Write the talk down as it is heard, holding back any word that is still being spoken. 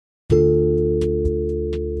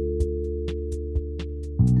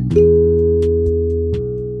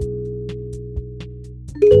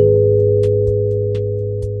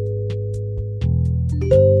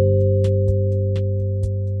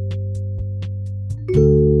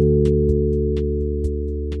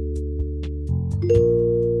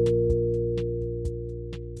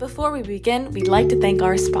we begin, we'd like to thank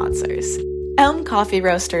our sponsors. Elm Coffee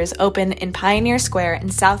Roasters open in Pioneer Square in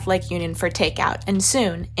South Lake Union for takeout and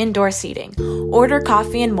soon indoor seating. Order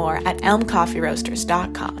coffee and more at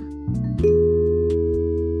elmcoffeeroasters.com.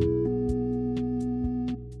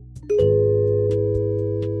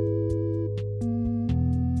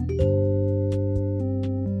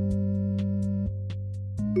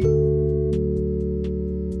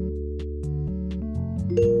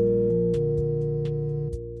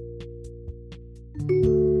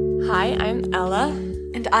 Hi, I'm Ella.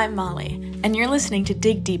 And I'm Molly, and you're listening to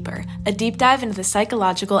Dig Deeper, a deep dive into the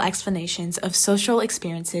psychological explanations of social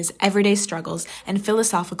experiences, everyday struggles, and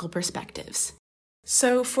philosophical perspectives.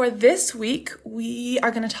 So for this week, we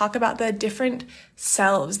are going to talk about the different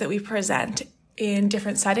selves that we present in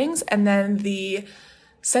different settings, and then the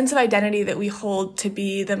sense of identity that we hold to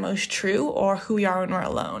be the most true, or who we are when we're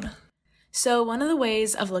alone. So one of the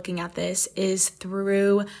ways of looking at this is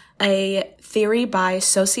through a theory by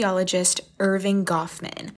sociologist Erving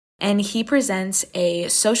Goffman, and he presents a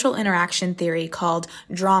social interaction theory called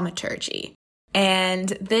dramaturgy. And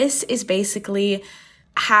this is basically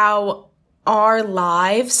how our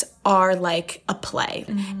lives are like a play,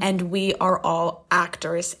 and we are all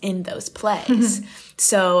actors in those plays.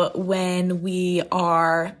 So when we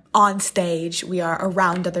are on stage, we are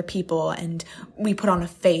around other people, and we put on a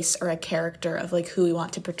face or a character of like who we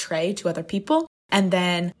want to portray to other people. And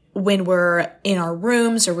then when we're in our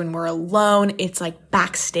rooms or when we're alone, it's like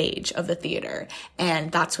backstage of the theater.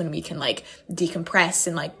 And that's when we can like decompress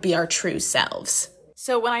and like be our true selves.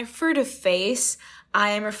 So when I refer to face, I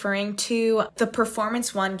am referring to the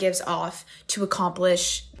performance one gives off to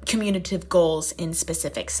accomplish communicative goals in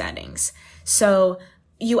specific settings. So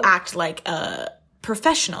you act like a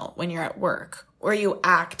professional when you're at work, or you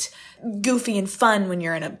act goofy and fun when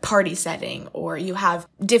you're in a party setting, or you have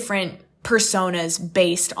different personas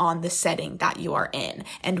based on the setting that you are in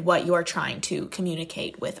and what you are trying to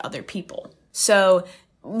communicate with other people. So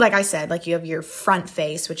like I said, like you have your front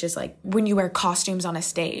face, which is like when you wear costumes on a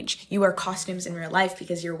stage. You wear costumes in real life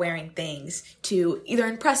because you're wearing things to either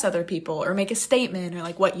impress other people or make a statement, or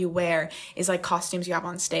like what you wear is like costumes you have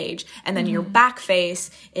on stage. And then your back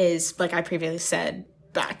face is, like I previously said,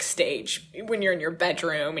 backstage when you're in your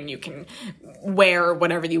bedroom and you can wear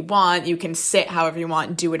whatever you want. You can sit however you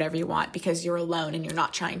want, do whatever you want because you're alone and you're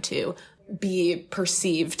not trying to be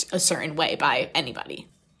perceived a certain way by anybody.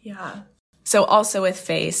 Yeah. So also with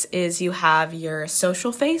face is you have your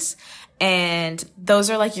social face, and those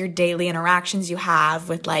are like your daily interactions you have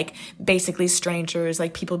with like basically strangers,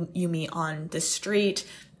 like people you meet on the street,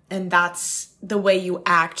 and that's the way you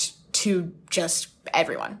act to just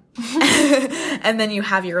everyone. And then you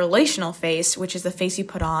have your relational face, which is the face you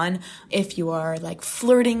put on if you are like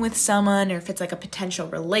flirting with someone, or if it's like a potential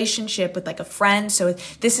relationship with like a friend. So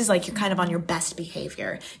this is like you're kind of on your best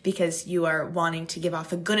behavior because you are wanting to give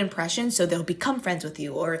off a good impression, so they'll become friends with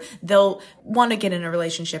you or they'll want to get in a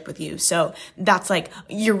relationship with you. So that's like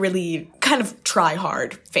your really kind of try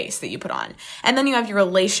hard face that you put on. And then you have your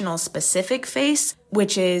relational specific face,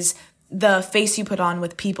 which is the face you put on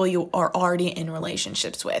with people you are already in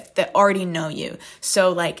relationships with, that already know you.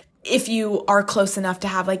 So like if you are close enough to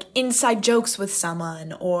have like inside jokes with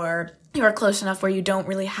someone, or you are close enough where you don't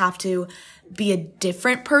really have to be a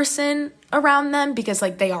different person around them because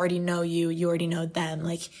like they already know you, you already know them,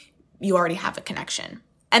 like you already have a connection.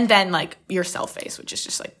 And then like your self face, which is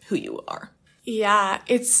just like who you are. Yeah,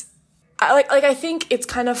 I think it's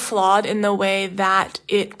kind of flawed in the way that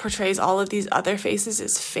it portrays all of these other faces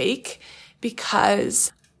as fake,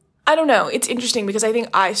 because I don't know, it's interesting because I think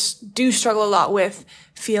I do struggle a lot with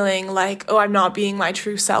feeling like, oh, I'm not being my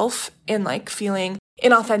true self, and like feeling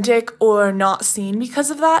inauthentic or not seen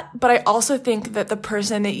because of that. But I also think that the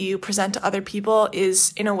person that you present to other people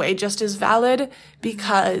is in a way just as valid,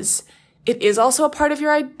 because it is also a part of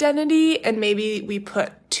your identity, and maybe we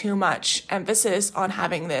put too much emphasis on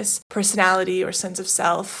having this personality or sense of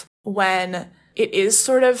self when it is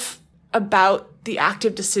sort of about the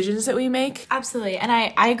active decisions that we make. Absolutely. And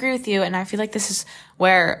I agree with you, and I feel like this is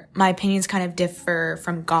where my opinions kind of differ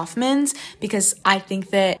from Goffman's, because I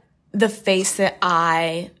think that the face that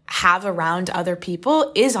I have around other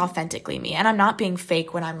people is authentically me, and I'm not being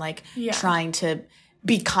fake when I'm like trying to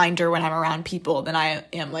be kinder when I'm around people than I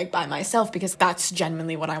am like by myself, because that's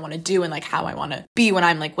genuinely what I want to do and like how I want to be when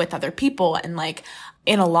I'm like with other people. And like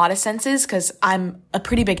in a lot of senses, because I'm a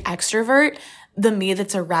pretty big extrovert, the me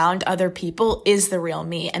that's around other people is the real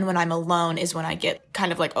me. And when I'm alone is when I get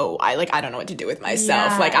kind of like, oh, I don't know what to do with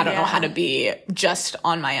myself. Like I don't know how to be just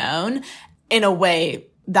on my own, in a way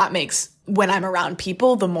that makes when I'm around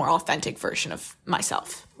people the more authentic version of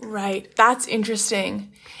myself. Right. That's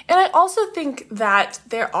interesting. And I also think that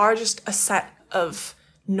there are just a set of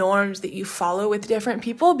norms that you follow with different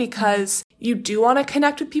people because you do want to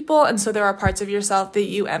connect with people. And so there are parts of yourself that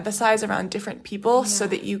you emphasize around different people so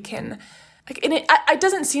that you can, like, and it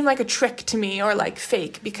doesn't seem like a trick to me or like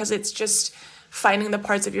fake because it's just finding the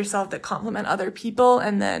parts of yourself that complement other people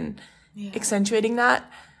and then accentuating that.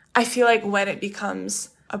 I feel like when it becomes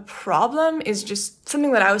a problem is just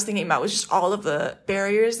something that I was thinking about was just all of the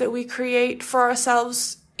barriers that we create for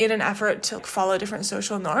ourselves in an effort to follow different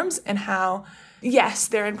social norms and how, yes,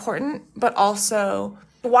 they're important, but also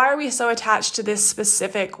why are we so attached to this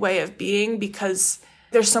specific way of being? Because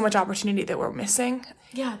there's so much opportunity that we're missing.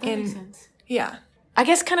 Yeah, that makes sense. Yeah. I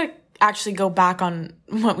guess kind of actually go back on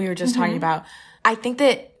what we were just talking about. I think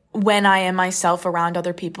that when I am myself around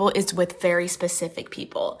other people, it's with very specific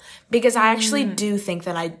people. Because I actually do think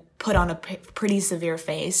that I put on a pretty severe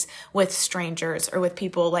face with strangers or with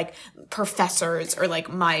people like professors or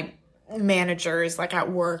like my managers like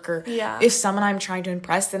at work or if someone I'm trying to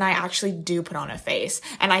impress, then I actually do put on a face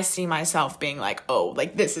and I see myself being like, oh,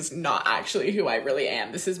 like this is not actually who I really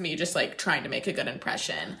am. This is me just like trying to make a good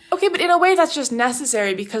impression. Okay, but in a way that's just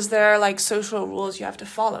necessary because there are like social rules you have to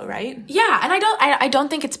follow, right? Yeah, and I don't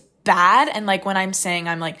think it's bad. And like when I'm saying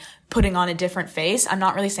I'm like putting on a different face, I'm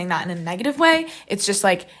not really saying that in a negative way. It's just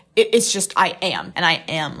like it's just I am, and I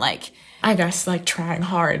am like I guess like trying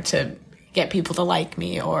hard to get people to like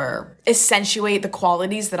me or accentuate the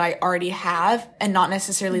qualities that I already have and not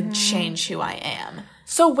necessarily change who I am.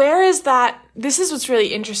 So where is that? This is what's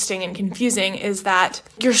really interesting and confusing is that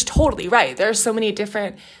you're totally right. There are so many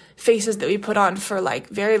different faces that we put on for like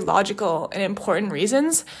very logical and important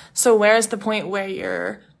reasons. So where is the point where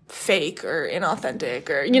you're fake or inauthentic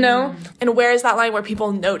or, you know, and where is that line where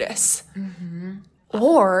people notice?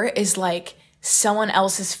 Or is like someone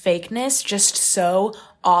else's fakeness just so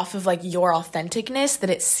off of like your authenticness that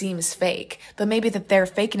it seems fake, but maybe that their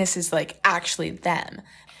fakeness is like actually them.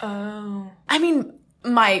 Oh. I mean,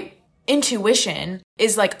 my intuition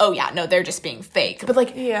is like, oh yeah, no, they're just being fake. But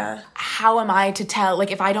like, how am I to tell,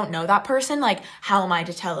 like if I don't know that person, like how am I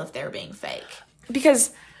to tell if they're being fake?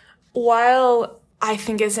 Because while I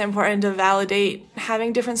think it's important to validate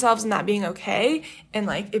having different selves and that being okay, and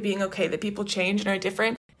like it being okay that people change and are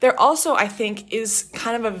different, there also, I think, is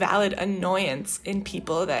kind of a valid annoyance in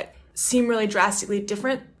people that seem really drastically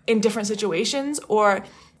different in different situations, or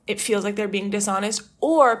it feels like they're being dishonest,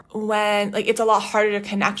 or when, like, it's a lot harder to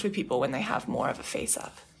connect with people when they have more of a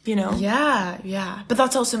face-up, you know? Yeah. But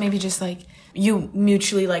that's also maybe just, like, you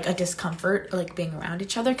mutually, like, a discomfort, like, being around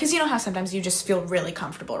each other. Because you know how sometimes you just feel really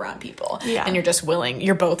comfortable around people. Yeah. And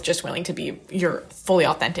you're both just willing to be your fully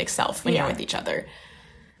authentic self when you're with each other.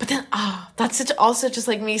 But then, that's also just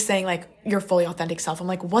like me saying like your fully authentic self. I'm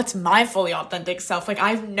like, what's my fully authentic self? Like, I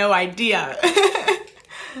have no idea.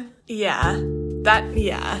 Yeah.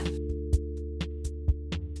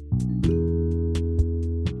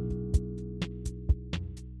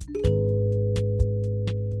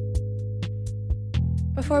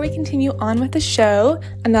 Before we continue on with the show,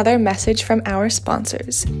 another message from our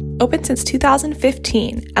sponsors. Open since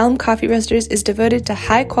 2015, Elm Coffee Roasters is devoted to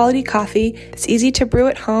high-quality coffee that's easy to brew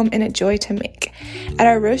at home and a joy to make. At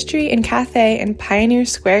our roastery and cafe in Pioneer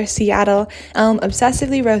Square, Seattle, Elm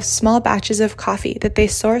obsessively roasts small batches of coffee that they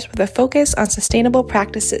source with a focus on sustainable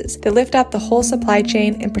practices that lift up the whole supply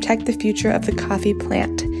chain and protect the future of the coffee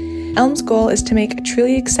plant. Elm's goal is to make a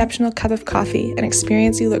truly exceptional cup of coffee an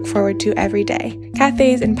experience you look forward to every day.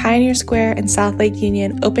 Cafes in Pioneer Square and South Lake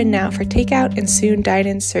Union open now for takeout and soon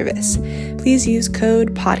dine-in service. Please use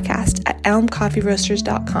code PODCAST at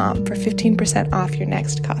elmcoffeeroasters.com for 15% off your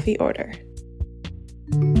next coffee order.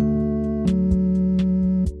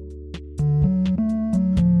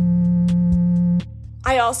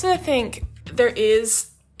 I also think there is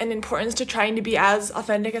an importance to trying to be as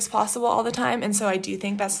authentic as possible all the time. And so I do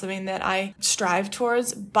think that's something that I strive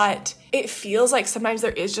towards, but it feels like sometimes there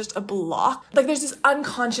is just a block. Like there's this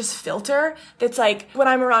unconscious filter that's like, when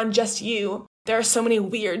I'm around just you, there are so many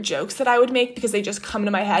weird jokes that I would make because they just come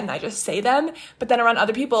to my head and I just say them. But then around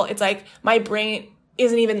other people, it's like my brain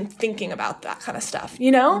isn't even thinking about that kind of stuff, you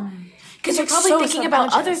know? Because you're probably thinking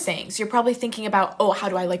about other things. You're probably thinking about, oh, how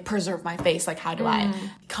do I like preserve my face? Like how do I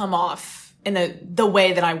come off in the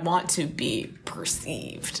way that I want to be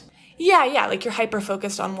perceived. Yeah, like you're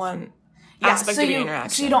hyper-focused on one aspect of your interaction.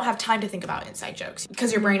 So you don't have time to think about inside jokes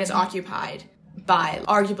because your brain is occupied by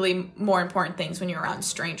arguably more important things when you're around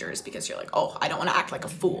strangers because you're like, oh, I don't want to act like a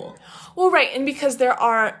fool. Well, right, and because there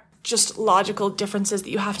are just logical differences that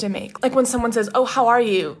you have to make. Like when someone says, oh, how are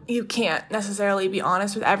you? You can't necessarily be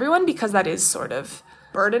honest with everyone because that is sort of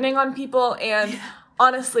burdening on people, and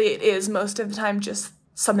honestly, it is most of the time just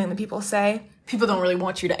something that people say. People don't really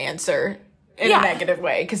want you to answer in a negative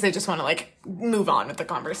way because they just want to like move on with the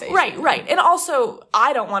conversation. Right. And also,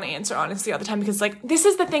 I don't want to answer honestly all the time because like this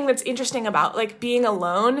is the thing that's interesting about like being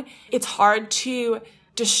alone. It's hard to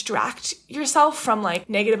distract yourself from like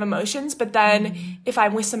negative emotions, but then if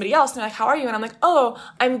I'm with somebody else and they're like, how are you? And I'm like, oh,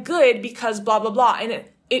 I'm good because blah, blah, blah. And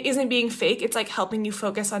it isn't being fake. It's like helping you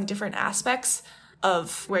focus on different aspects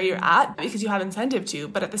of where you're at because you have incentive to.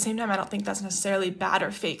 But at the same time, I don't think that's necessarily bad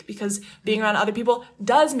or fake because being around other people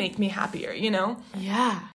does make me happier, you know?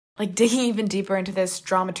 Yeah. Like digging even deeper into this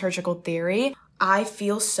dramaturgical theory, I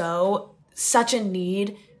feel such a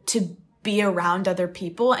need to be around other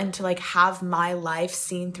people and to like have my life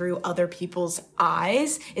seen through other people's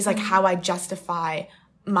eyes is like how I justify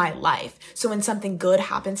my life. So when something good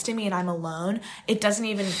happens to me and I'm alone, it doesn't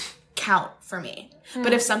even count for me.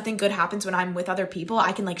 But if something good happens when I'm with other people,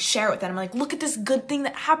 I can like share it with them. I'm like, look at this good thing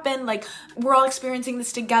that happened. Like we're all experiencing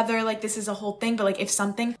this together. Like this is a whole thing. But like if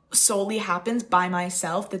something solely happens by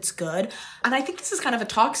myself that's good, and I think this is kind of a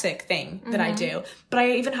toxic thing that I do, but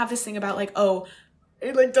I even have this thing about like, oh,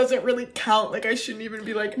 it like doesn't really count. Like I shouldn't even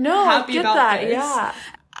be like happy about that. This. Yeah.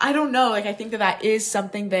 I don't know. Like I think that is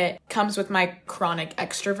something that comes with my chronic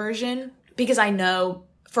extroversion because I know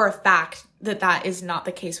for a fact that is not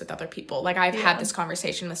the case with other people. Like I've had this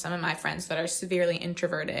conversation with some of my friends that are severely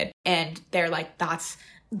introverted and they're like, that's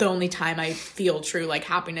the only time I feel true like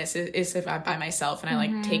happiness is if I'm by myself and I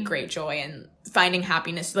like take great joy in finding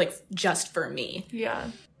happiness like just for me. Yeah.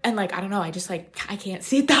 And like, I don't know, I just like, I can't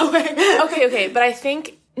see it that way. Okay. But I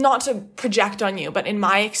think, not to project on you, but in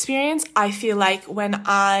my experience, I feel like when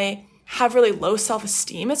I have really low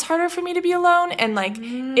self-esteem, it's harder for me to be alone. And like,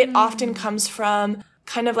 it often comes from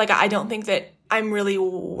kind of like, I don't think that I'm really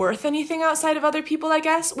worth anything outside of other people, I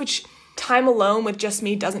guess, which time alone with just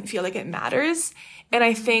me doesn't feel like it matters. And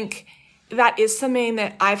I think that is something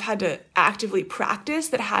that I've had to actively practice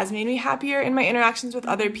that has made me happier in my interactions with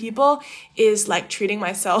other people is like treating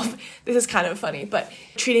myself, this is kind of funny, but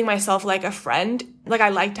treating myself like a friend. Like I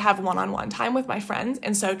like to have one-on-one time with my friends.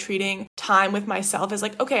 And so treating time with myself is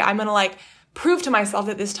like, okay, I'm going to like prove to myself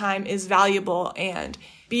that this time is valuable and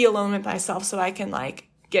be alone with myself so I can like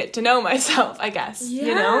get to know myself, I guess. Yeah.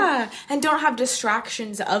 You know? And don't have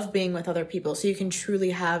distractions of being with other people so you can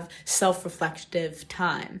truly have self-reflective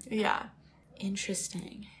time. Yeah.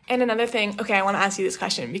 Interesting. And another thing, okay, I want to ask you this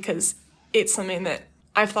question because it's something that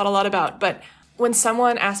I've thought a lot about, but when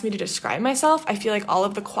someone asks me to describe myself, I feel like all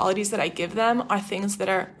of the qualities that I give them are things that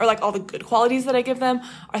are, or like all the good qualities that I give them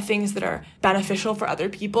are things that are beneficial for other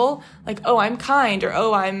people. Like, oh, I'm kind, or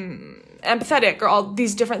oh, I'm empathetic, or all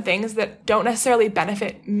these different things that don't necessarily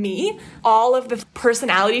benefit me. All of the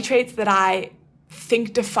personality traits that I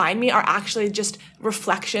think define me are actually just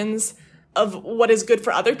reflections of what is good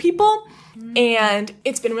for other people. And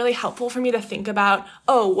it's been really helpful for me to think about,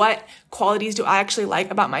 oh, what qualities do I actually like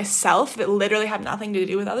about myself that literally have nothing to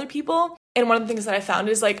do with other people? And one of the things that I found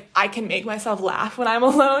is like, I can make myself laugh when I'm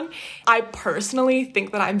alone. I personally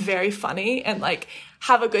think that I'm very funny and like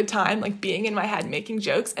have a good time, like being in my head, making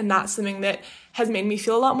jokes. And that's something that has made me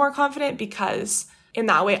feel a lot more confident because in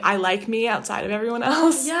that way, I like me outside of everyone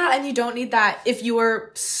else. Yeah, and you don't need that if you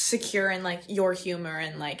are secure in like your humor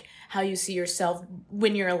and like how you see yourself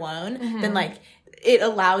when you're alone, then like it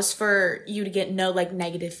allows for you to get no like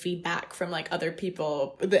negative feedback from like other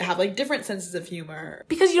people that have like different senses of humor.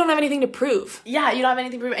 Because you don't have anything to prove. Yeah, you don't have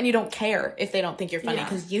anything to prove and you don't care if they don't think you're funny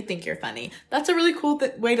because you think you're funny. That's a really cool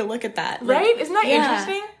way to look at that. Like, right? Isn't that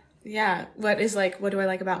interesting? Yeah. What do I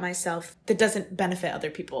like about myself that doesn't benefit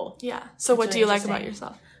other people? Yeah. So what do you like about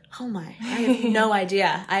yourself? Oh my, I have no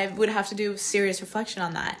idea. I would have to do serious reflection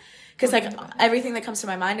on that. Because, like, everything that comes to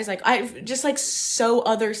my mind is, like, I'm just, like, so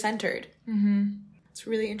other-centered. It's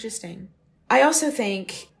really interesting. I also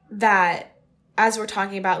think that as we're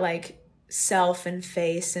talking about, like, self and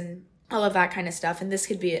face and all of that kind of stuff, and this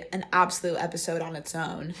could be an absolute episode on its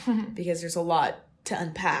own because there's a lot to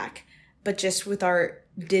unpack. But just with our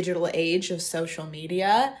digital age of social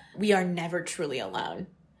media, we are never truly alone.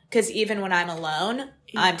 Because even when I'm alone,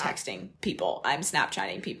 I'm texting people, I'm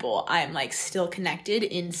Snapchatting people, I'm like still connected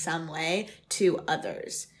in some way to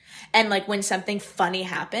others. And like when something funny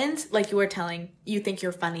happens, like you were telling, you think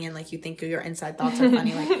you're funny and like you think your inside thoughts are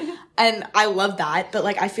funny. Like, and I love that. But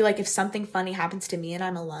like I feel like if something funny happens to me and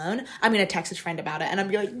I'm alone, I'm going to text a friend about it. And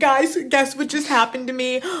I'm going to be like, guys, guess what just happened to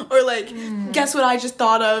me? Or like, guess what I just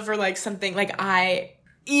thought of? Or like something like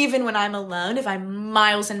even when I'm alone, if I'm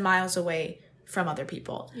miles and miles away from other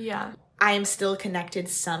people. Yeah. I am still connected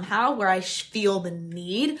somehow where I feel the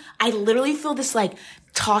need. I literally feel this like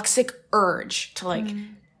toxic urge to like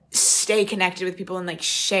stay connected with people and like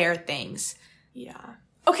share things. Yeah.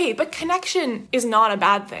 Okay, but connection is not a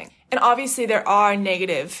bad thing. And obviously there are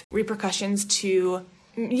negative repercussions to,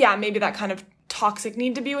 maybe that kind of toxic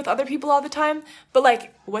need to be with other people all the time. But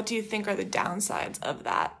like, what do you think are the downsides of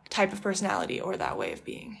that type of personality or that way of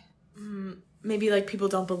being? Maybe like people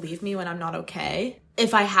don't believe me when I'm not okay.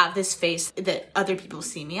 If I have this face that other people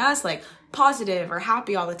see me as like positive or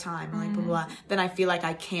happy all the time, or like blah, blah, blah, then I feel like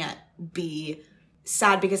I can't be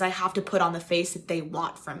sad because I have to put on the face that they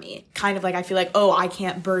want from me. Kind of like I feel like, oh, I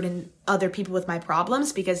can't burden other people with my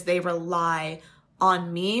problems because they rely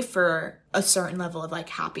on me for a certain level of like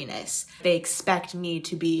happiness. They expect me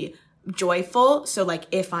to be joyful. So like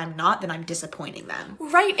if I'm not, then I'm disappointing them.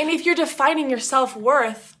 Right. And if you're defining your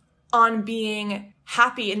self-worth on being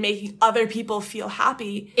happy and making other people feel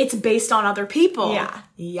happy, it's based on other people. Yeah.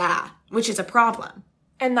 Yeah. Which is a problem.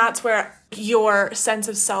 And that's where your sense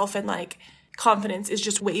of self and like confidence is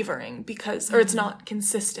just wavering because, or it's not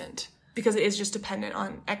consistent because it is just dependent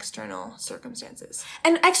on external circumstances.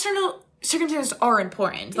 And external circumstances are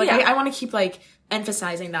important. Like, I want to keep like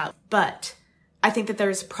emphasizing that, but I think that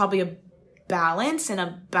there's probably a balance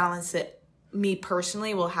that me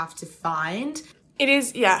personally will have to find. It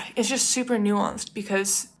is, it's just super nuanced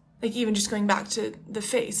because like even just going back to the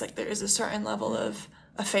face, like there is a certain level of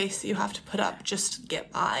a face that you have to put up just to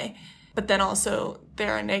get by. But then also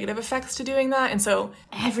there are negative effects to doing that. And so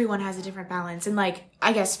everyone has a different balance. And like,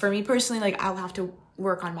 I guess for me personally, like I'll have to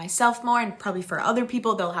work on myself more, and probably for other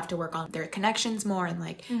people, they'll have to work on their connections more. And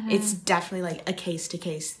like, it's definitely like a case to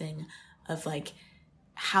case thing of like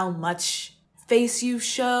how much face you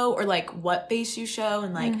show or like what face you show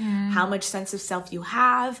and like how much sense of self you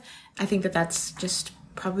have. I think that that's just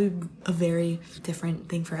probably a very different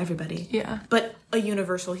thing for everybody. Yeah. But a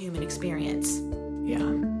universal human experience.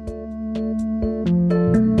 Yeah.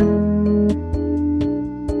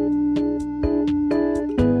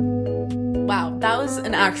 Wow, that was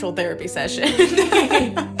an actual therapy session.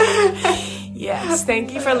 Yes,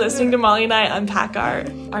 thank you for listening to Molly and I unpack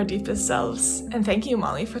our deepest selves. And thank you,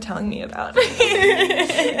 Molly, for telling me about that.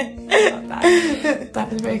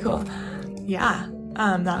 That was very cool. Yeah,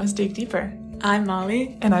 that was Dig Deeper. I'm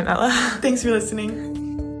Molly. And I'm Ella. Thanks for listening.